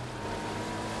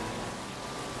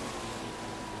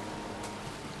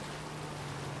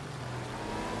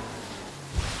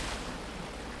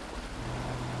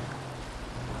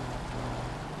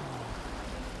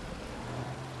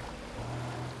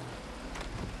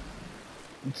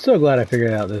 I'm so glad I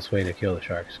figured out this way to kill the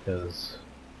sharks, because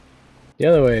the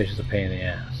other way is just a pain in the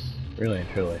ass. Really and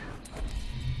truly.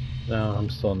 No, I'm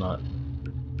still not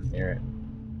near it.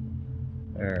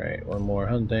 Alright, one more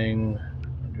hunting.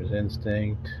 Hunter's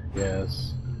instinct,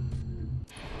 yes.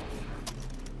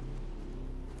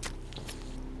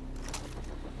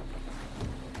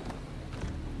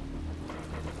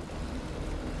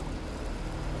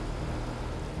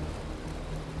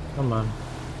 Come on.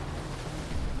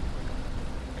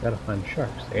 Gotta find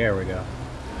sharks. There we go.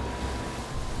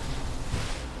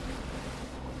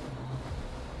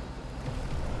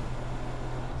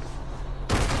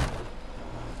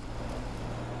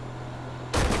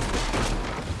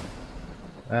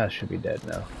 That should be dead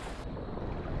now.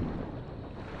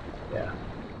 Yeah.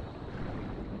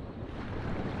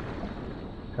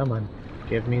 Come on.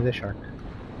 Give me the shark.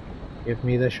 Give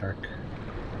me the shark.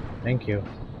 Thank you.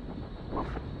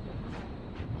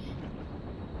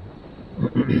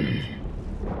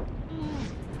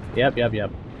 Yep.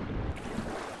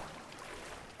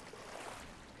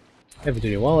 Heavy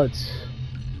duty wallets.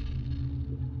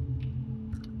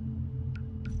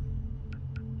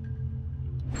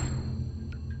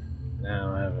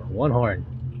 Now I have one horn.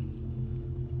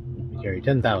 We carry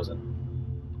 10,000.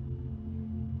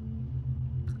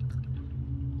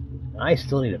 I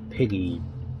still need a piggy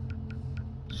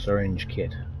syringe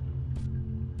kit.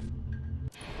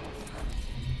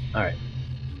 Alright.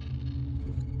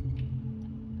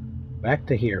 Back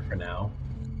to here for now.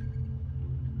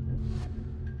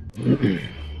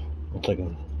 Looks like I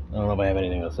don't know if I have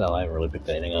anything to sell. I haven't really picked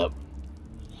anything up.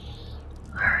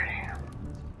 Alright.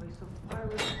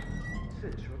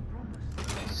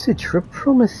 Citra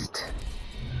promised.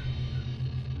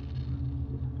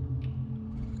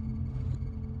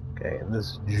 Okay, in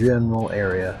this general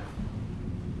area.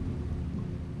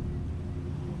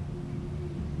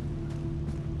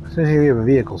 As soon as you have a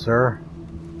vehicle, sir,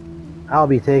 I'll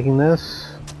be taking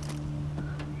this.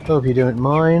 Hope you don't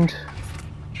mind.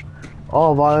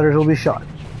 All violators will be shot.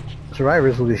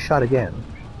 Survivors will be shot again.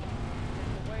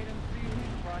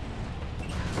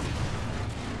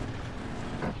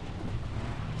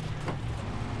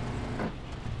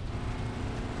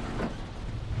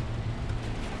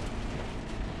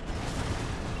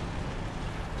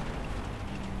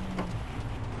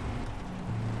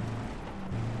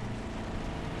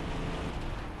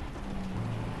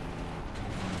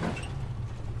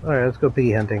 Alright, let's go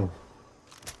piggy hunting.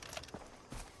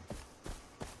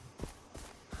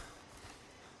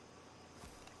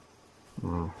 I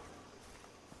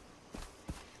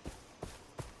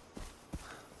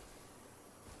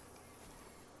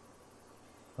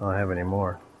don't have any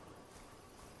more.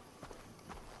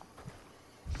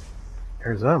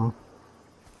 Here's them.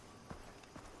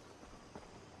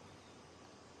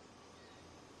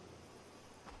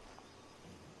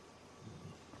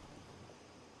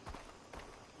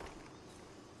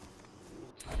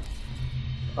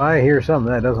 I hear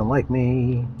something that doesn't like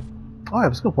me. Oh, I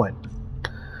have a skill point.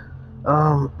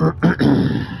 I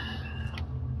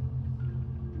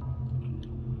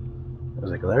was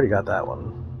like, I already got that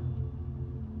one.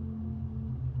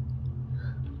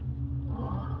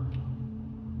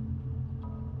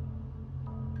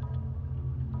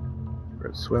 For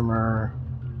a swimmer.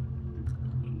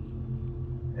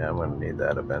 Yeah, I'm gonna need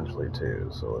that eventually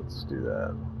too, so let's do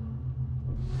that.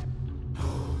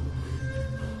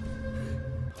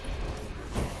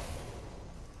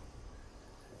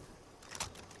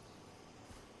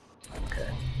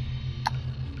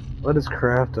 Let us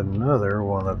craft another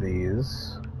one of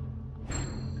these.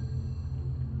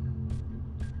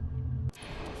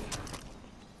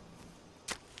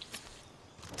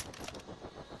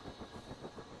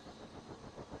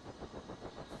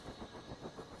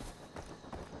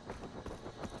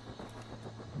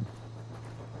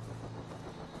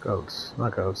 Goats,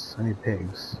 not goats, I need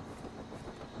pigs.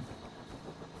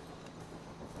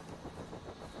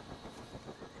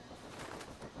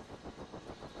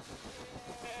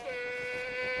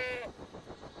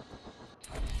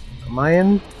 Am I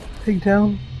in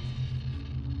Pigtown?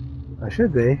 I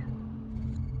should be.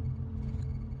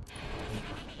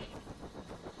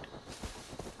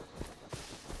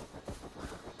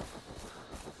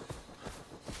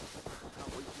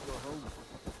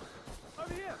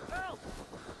 Over here, help!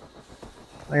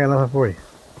 I got nothing for you.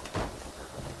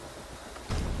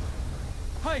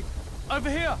 Hey, over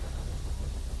here!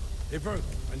 Hey, bro,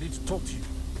 I need to talk to you.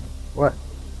 What?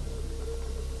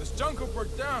 This jungle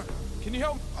broke down. Can you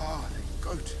help? Ah, the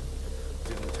goat.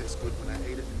 Didn't taste good when I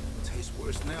ate it. Tastes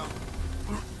worse now.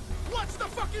 Watch the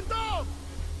fucking dog!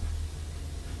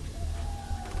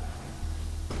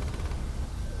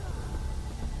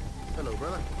 Hello,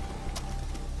 brother.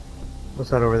 What's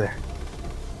that over there?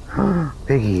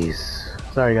 Piggies.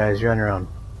 Sorry guys, you're on your own.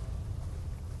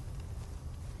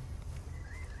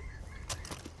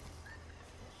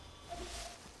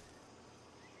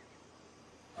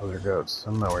 goats.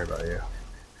 I'm not worried about you.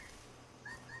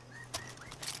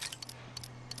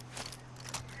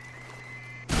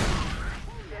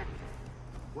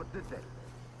 What's this say?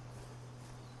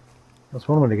 That's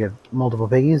one way to get multiple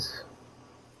piggies.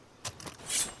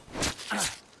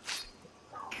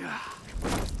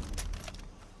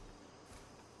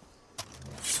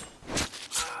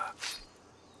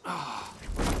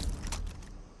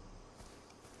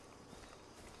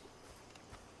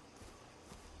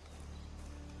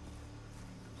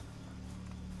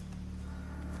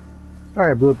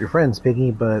 Sorry I blew up your friends,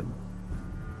 Piggy, but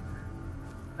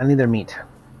I need their meat.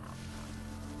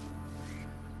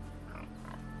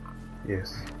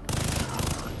 Yes.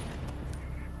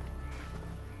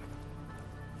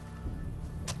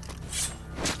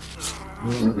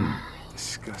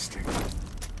 Disgusting.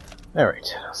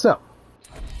 Alright, so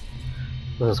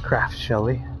let us craft, shall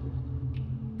we?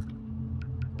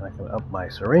 I can up my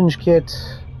syringe kit.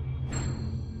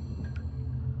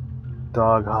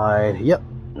 Dog hide. Yep.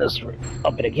 Let's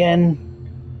up it again.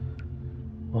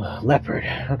 Leopard.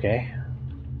 Okay.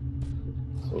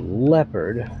 So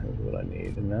leopard is what I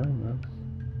need.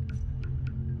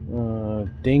 No.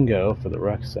 Dingo for the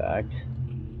rucksack.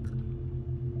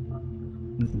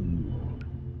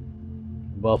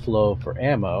 Buffalo for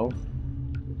ammo.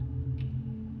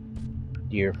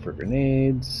 Deer for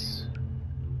grenades.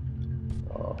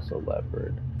 Also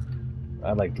leopard.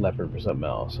 I liked leopard for something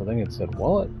else. I think it said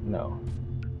wallet? No.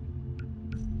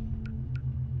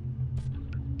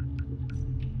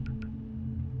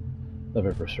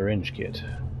 Leopard for syringe kit.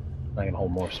 I can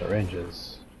hold more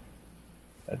syringes.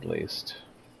 At least.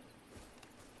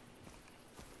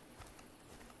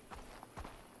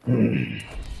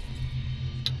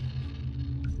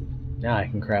 Now I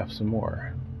can craft some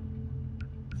more.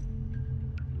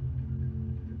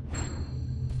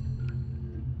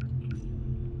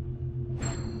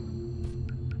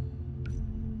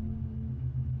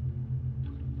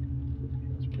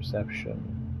 It's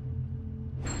perception.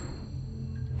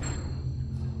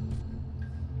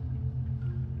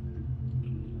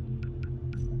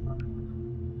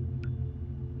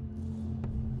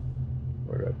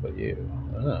 Where do I put you?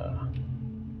 Ah.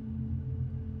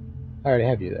 I already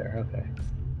have you there, okay.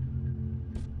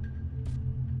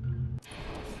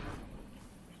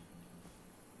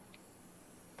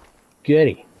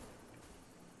 Goody.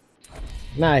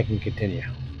 Now I can continue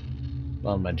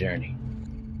on my journey.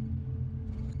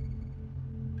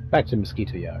 Back to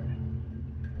Mosquito Yard.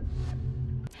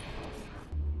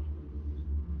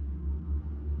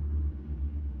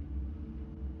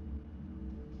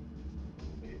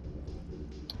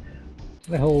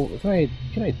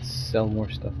 Can I sell more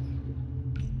stuff?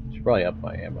 Should probably up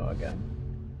my ammo again.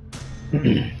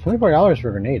 $24 for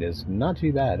a grenade is not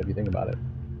too bad if you think about it.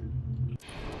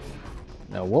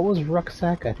 Now, what was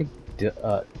rucksack? I think.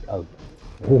 Oh,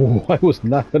 I was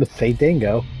not gonna say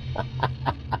dingo.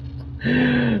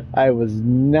 I was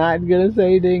not gonna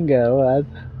say dingo.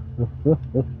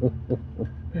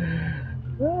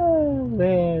 Oh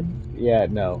man. Yeah,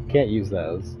 no, can't use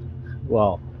those.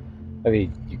 Well, I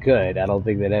mean, you could. I don't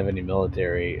think they'd have any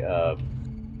military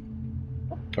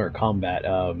or combat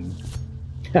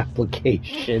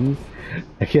application.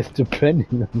 I guess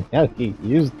depending on how you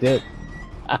used it.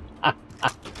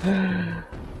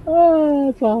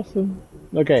 Oh, that's awesome.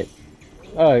 Okay.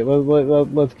 Alright,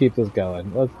 let's keep this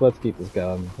going. Let's keep this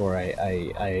going before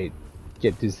I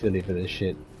get too silly for this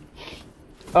shit.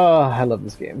 Oh, I love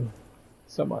this game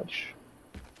so much.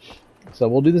 So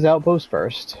we'll do this outpost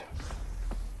first.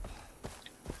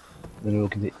 Then we'll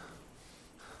continue.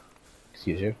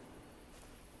 Excuse you.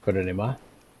 Put it in my.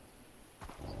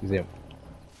 Excuse you.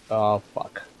 Oh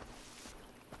fuck.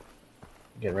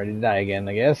 Get ready to die again,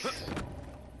 I guess.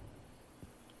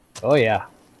 Oh yeah.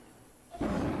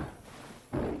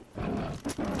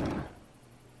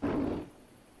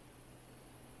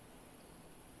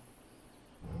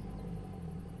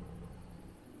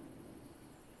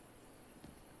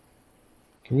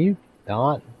 Can you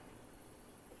not?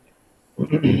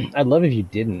 I'd love if you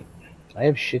didn't. I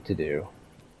have shit to do.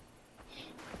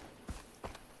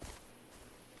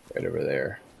 Right over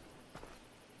there.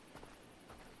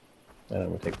 And I'm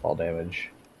gonna take fall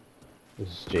damage. This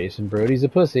is Jason Brody's a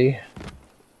pussy.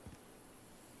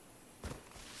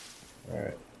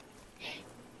 Alright.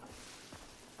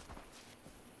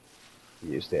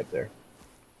 You stay up there.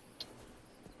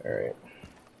 Alright.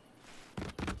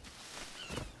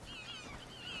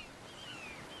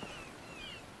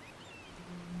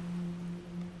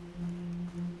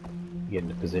 Get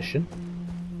into position.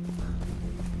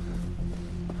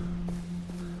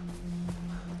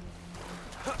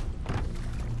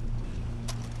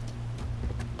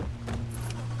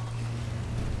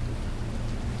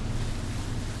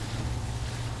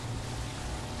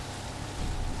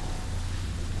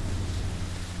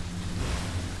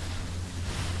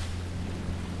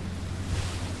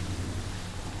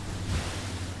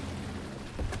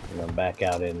 back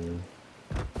out in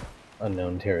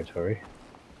unknown territory.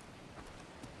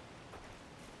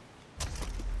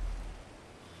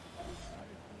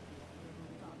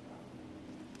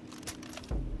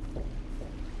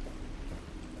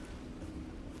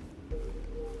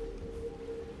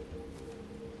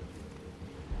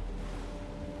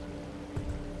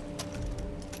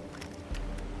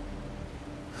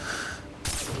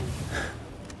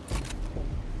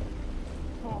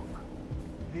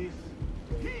 This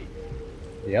heat.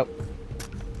 Yep.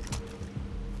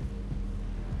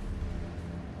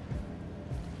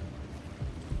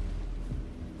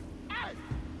 Hey!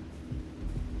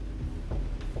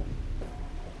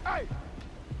 Hey!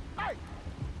 Hey!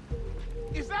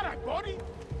 Is that a body?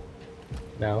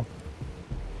 No.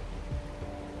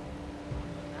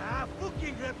 Ah,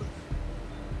 fucking rebels.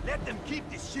 Let them keep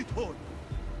this shithole.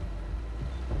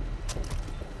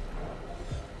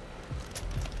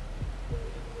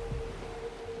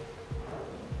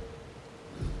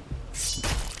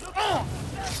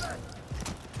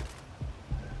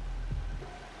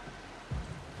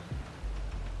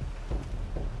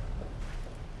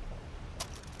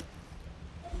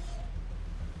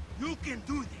 You can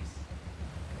do this.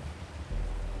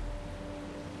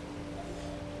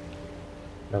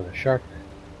 Another shark.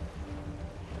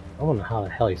 I wonder how the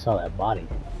hell he saw that body.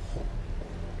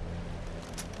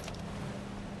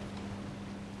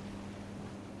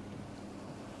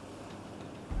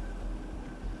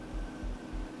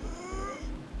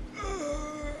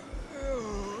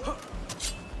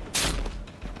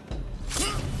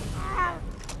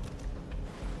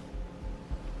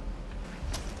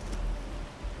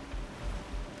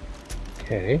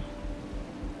 Okay.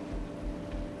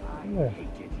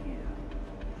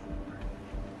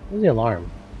 Where's the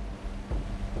alarm?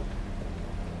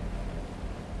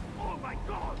 Oh my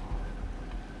god!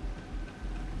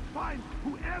 Find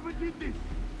whoever did this!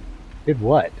 Did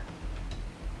what?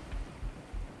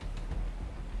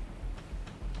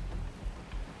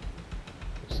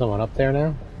 Is someone up there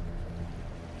now?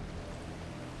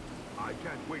 I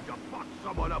can't wait to fuck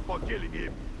someone up for killing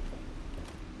him!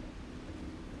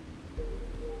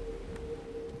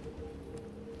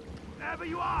 Wherever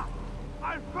you are,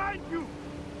 I'll find you!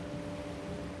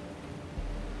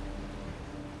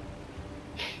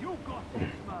 You got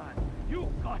this, man! You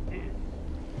got this!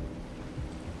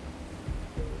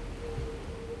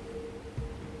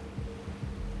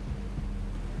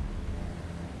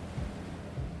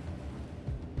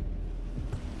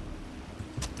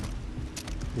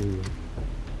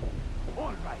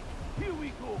 All right, here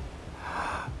we go!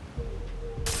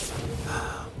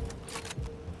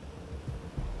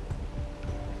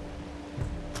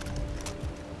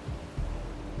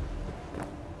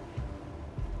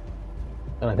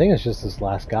 And I think it's just this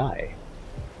last guy.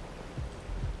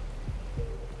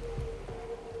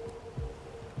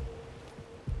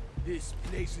 This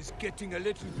place is getting a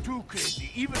little too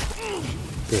crazy, even...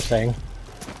 You're saying?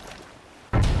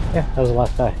 Yeah, that was the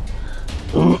last guy.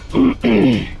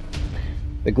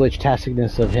 The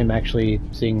glitch-tasticness of him actually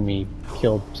seeing me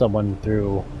kill someone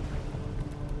through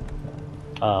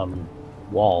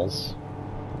walls.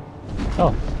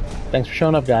 Oh, thanks for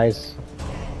showing up, guys.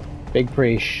 Big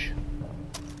preach.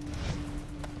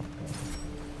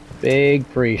 Big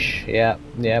preach. Yep.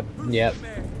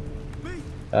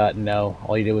 No.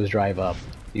 All you did was drive up.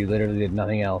 You literally did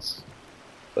nothing else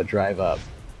but drive up.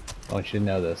 I want you to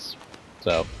know this.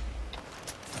 So,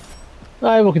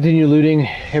 I will continue looting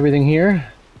everything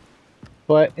here.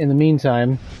 But in the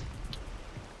meantime,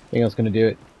 I think that's going to do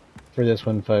it for this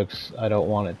one, folks. I don't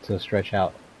want it to stretch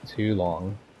out too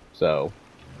long. So,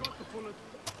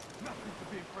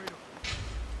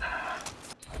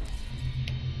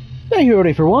 thank you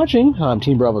everybody for watching. I'm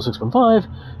Team Bravo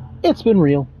 615. It's been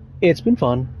real. It's been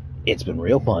fun. It's been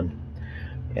real fun.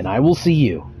 And I will see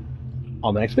you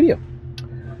on the next video.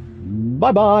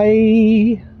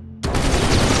 Bye-bye.